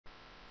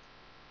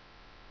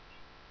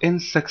In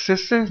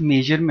successive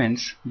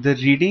measurements, the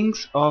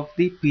readings of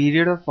the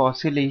period of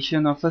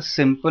oscillation of a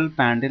simple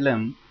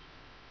pendulum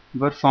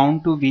were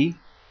found to be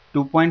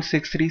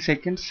 2.63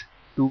 seconds,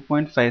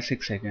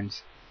 2.56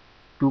 seconds,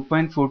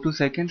 2.42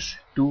 seconds,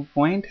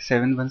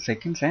 2.71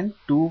 seconds and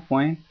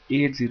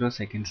 2.80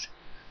 seconds,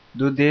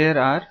 though there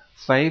are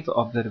 5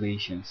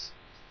 observations.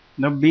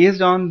 Now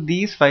based on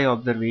these 5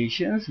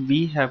 observations,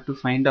 we have to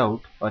find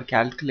out or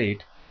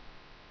calculate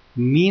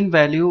mean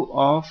value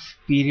of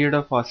period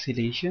of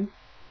oscillation,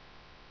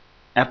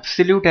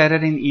 absolute error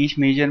in each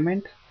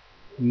measurement,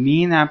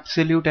 mean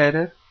absolute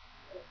error,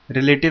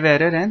 relative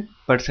error and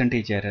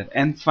percentage error,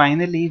 and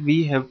finally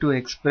we have to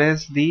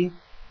express the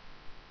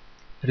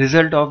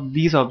result of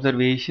these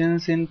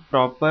observations in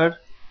proper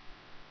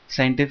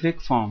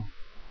scientific form.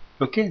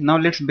 Okay, now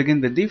let's begin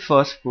with the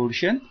first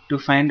portion to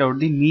find out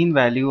the mean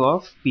value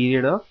of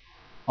period of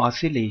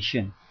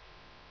oscillation.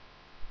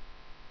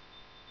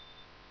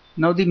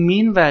 Now the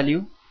mean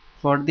value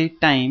for the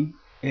time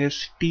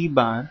is T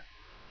bar,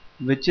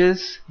 which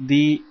is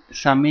the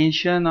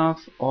summation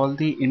of all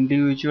the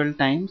individual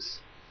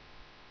times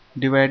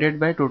divided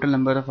by total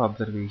number of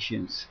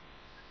observations.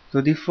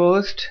 So the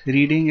first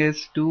reading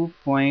is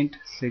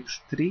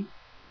 2.63,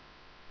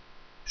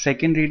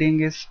 second reading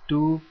is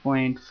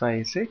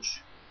 2.56,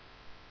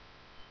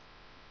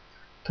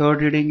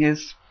 third reading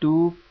is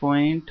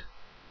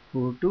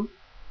 2.42,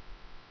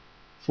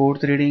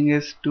 fourth reading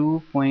is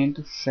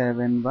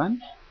 2.71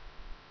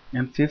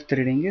 and fifth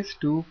reading is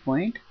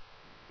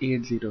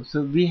 2.80.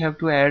 So we have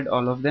to add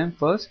all of them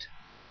first.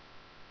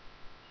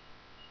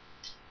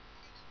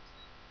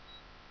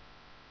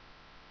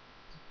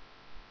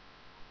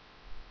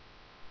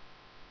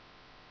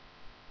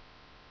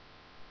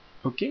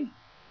 Okay,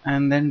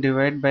 and then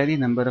divide by the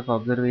number of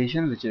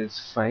observations, which is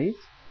 5.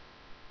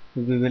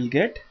 So we will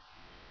get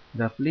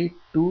roughly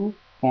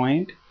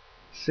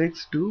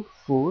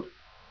 2.624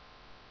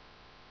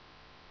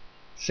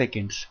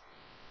 seconds.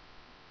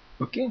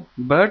 Okay,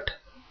 but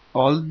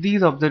all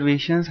these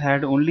observations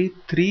had only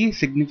 3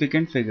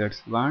 significant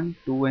figures, 1,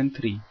 2 and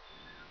 3.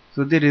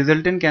 So the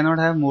resultant cannot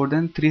have more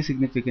than 3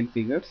 significant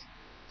figures.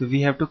 So we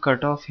have to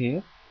cut off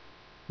here.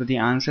 So the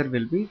answer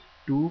will be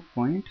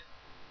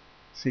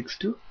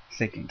 2.62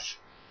 seconds.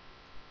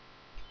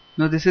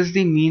 Now this is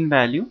the mean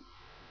value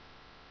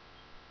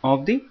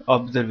of the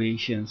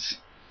observations.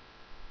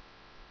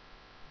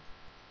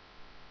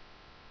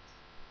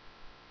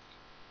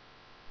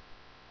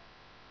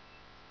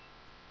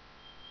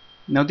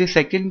 Now the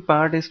second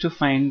part is to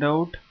find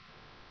out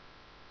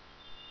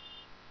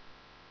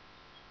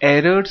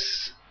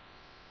errors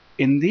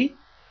in the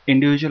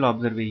individual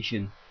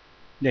observation.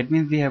 That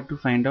means we have to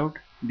find out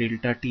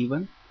delta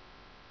T1,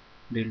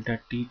 delta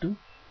T2,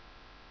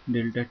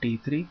 delta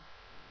T3,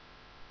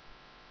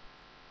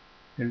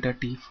 delta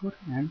T4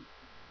 and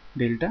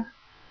delta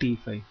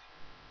T5.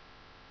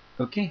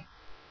 Okay,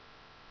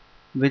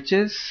 which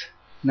is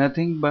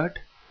nothing but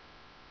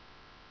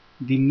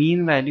the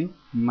mean value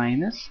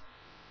minus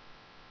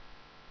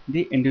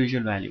the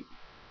individual value.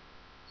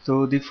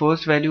 So the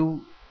first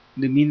value,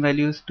 the mean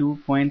value is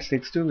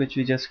 2.62, which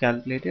we just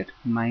calculated,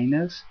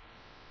 minus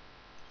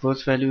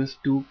first value is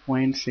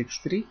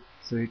 2.63,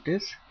 so it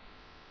is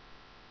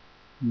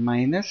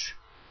minus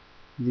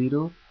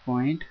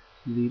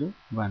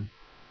 0.01.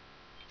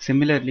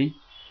 Similarly,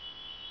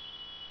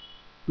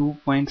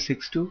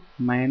 2.62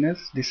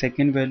 minus the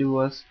second value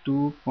was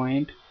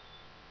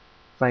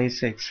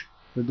 2.56,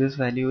 so this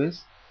value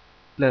is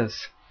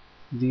plus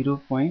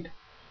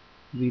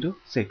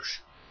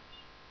 0.06.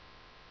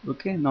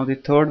 Okay, now the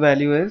third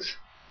value is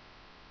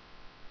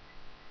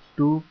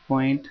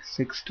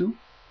 2.62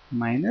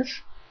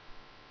 minus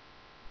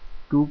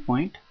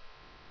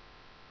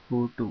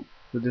 2.42,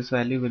 so this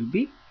value will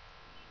be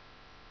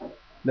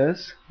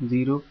plus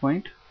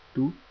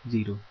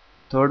 0.20.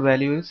 Third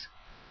value is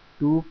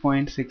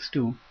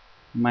 2.62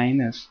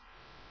 minus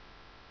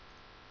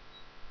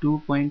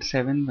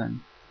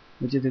 2.71,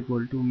 which is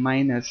equal to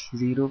minus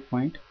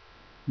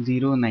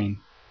 0.09,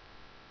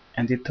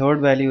 and the third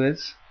value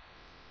is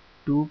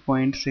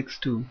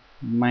 2.62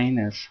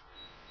 minus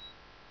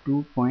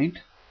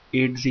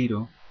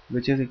 2.80,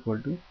 which is equal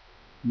to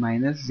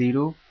minus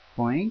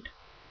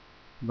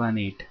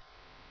 0.18.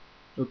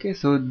 Okay,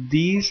 so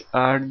these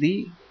are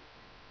the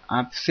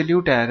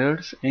absolute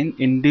errors in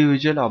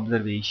individual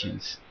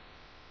observations.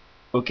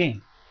 Okay,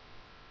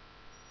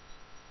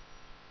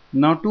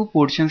 now 2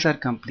 portions are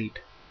complete.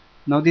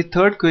 Now the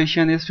third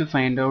question is to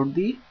find out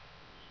the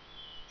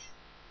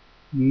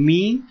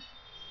mean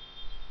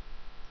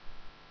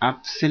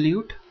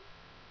absolute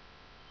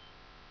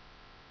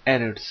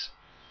errors.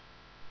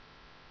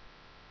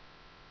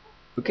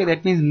 Okay,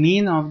 that means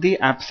mean of the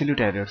absolute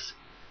errors.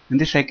 In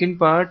the second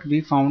part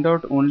we found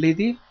out only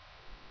the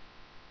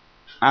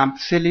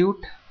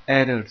absolute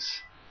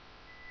errors,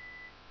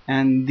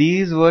 and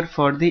these were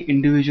for the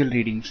individual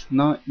readings.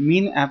 Now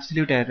mean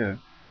absolute error,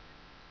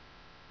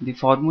 the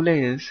formula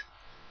is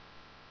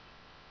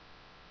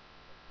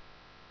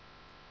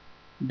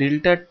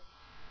delta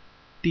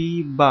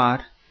T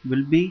bar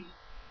will be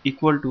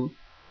equal to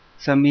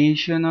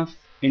summation of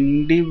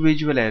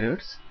individual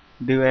errors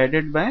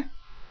divided by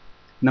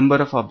number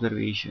of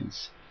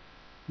observations.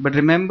 But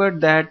remember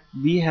that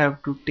we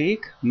have to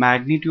take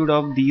magnitude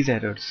of these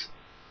errors.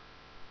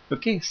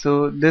 Okay,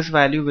 so this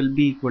value will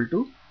be equal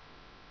to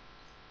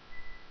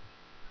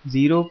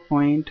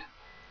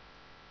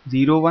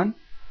 0.01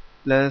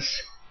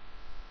 plus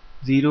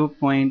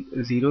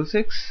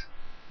 0.06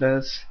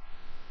 plus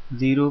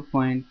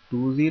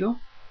 0.20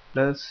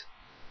 plus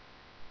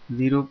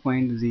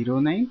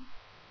 0.09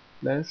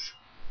 plus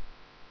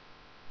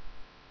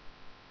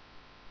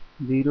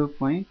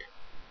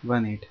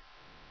 0.18.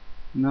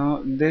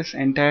 Now this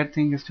entire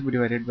thing is to be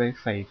divided by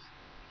 5,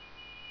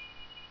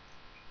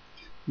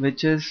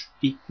 which is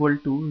equal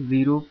to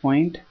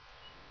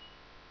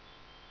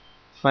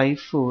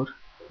 0.54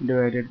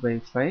 divided by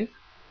 5,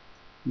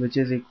 which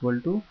is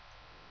equal to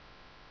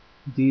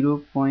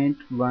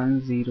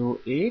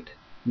 0.108.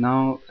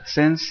 Now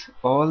since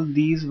all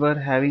these were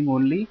having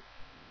only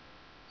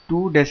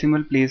 2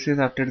 decimal places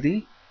after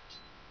the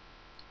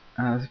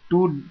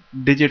 2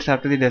 digits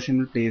after the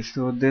decimal place,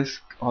 so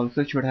this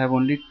also should have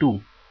only 2.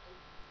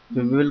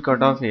 So we will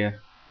cut off here.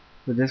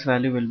 So this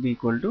value will be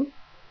equal to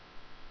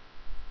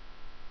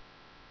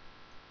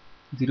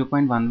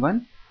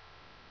 0.11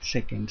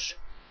 seconds.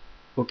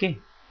 Okay.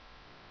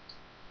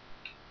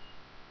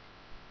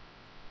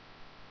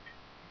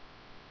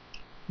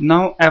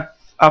 Now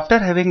after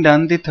having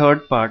done the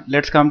third part,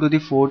 let's come to the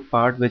fourth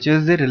part, which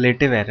is the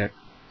relative error.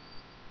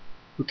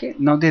 Okay.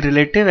 Now the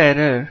relative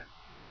error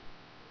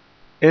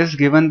is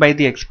given by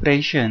the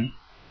expression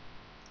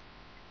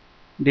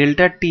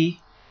delta t,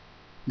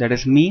 that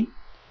is mean,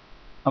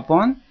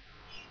 upon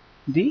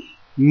the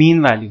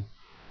mean value.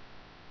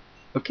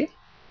 Okay,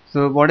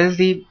 so what is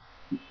the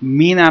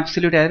mean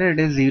absolute error? It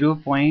is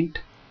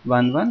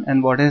 0.11,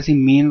 and what is the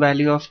mean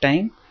value of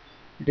time?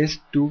 It is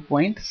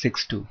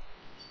 2.62.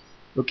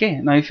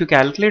 Okay, now if you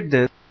calculate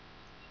this,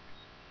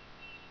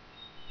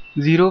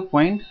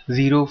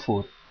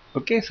 0.04.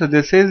 okay, so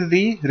this is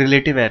the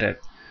relative error,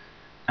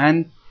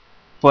 and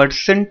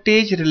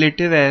percentage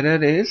relative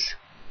error is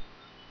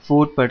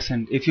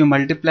 4%. If you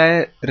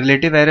multiply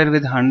relative error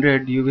with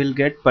 100, you will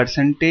get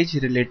percentage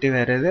relative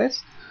error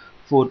as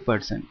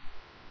 4%.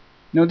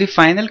 Now the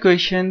final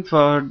question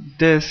for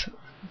this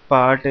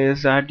part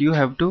is that you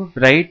have to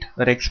write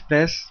or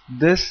express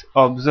this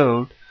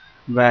observed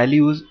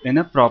values in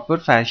a proper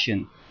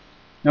fashion.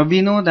 Now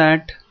we know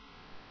that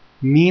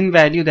mean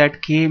value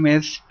that came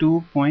is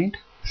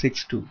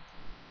 2.62.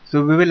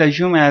 So we will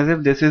assume as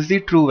if this is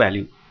the true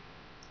value,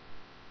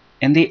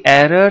 and the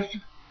error,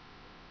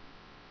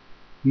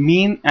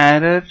 mean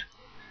error,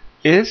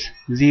 is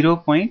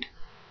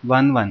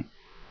 0.11.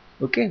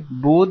 okay,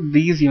 both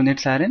these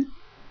units are in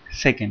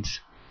seconds.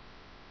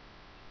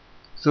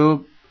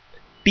 So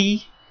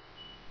t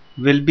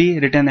will be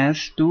written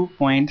as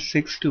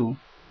 2.62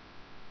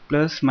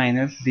 plus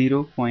minus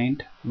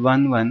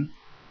 0.11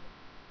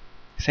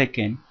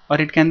 second, or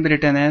it can be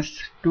written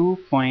as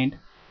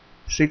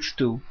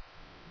 2.62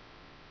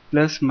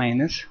 plus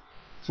minus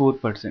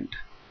 4%,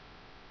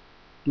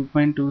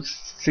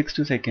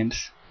 2.262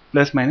 seconds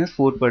plus minus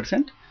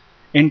 4%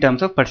 in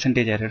terms of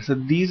percentage error. So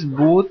these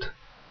both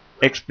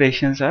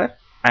expressions are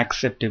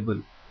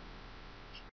acceptable.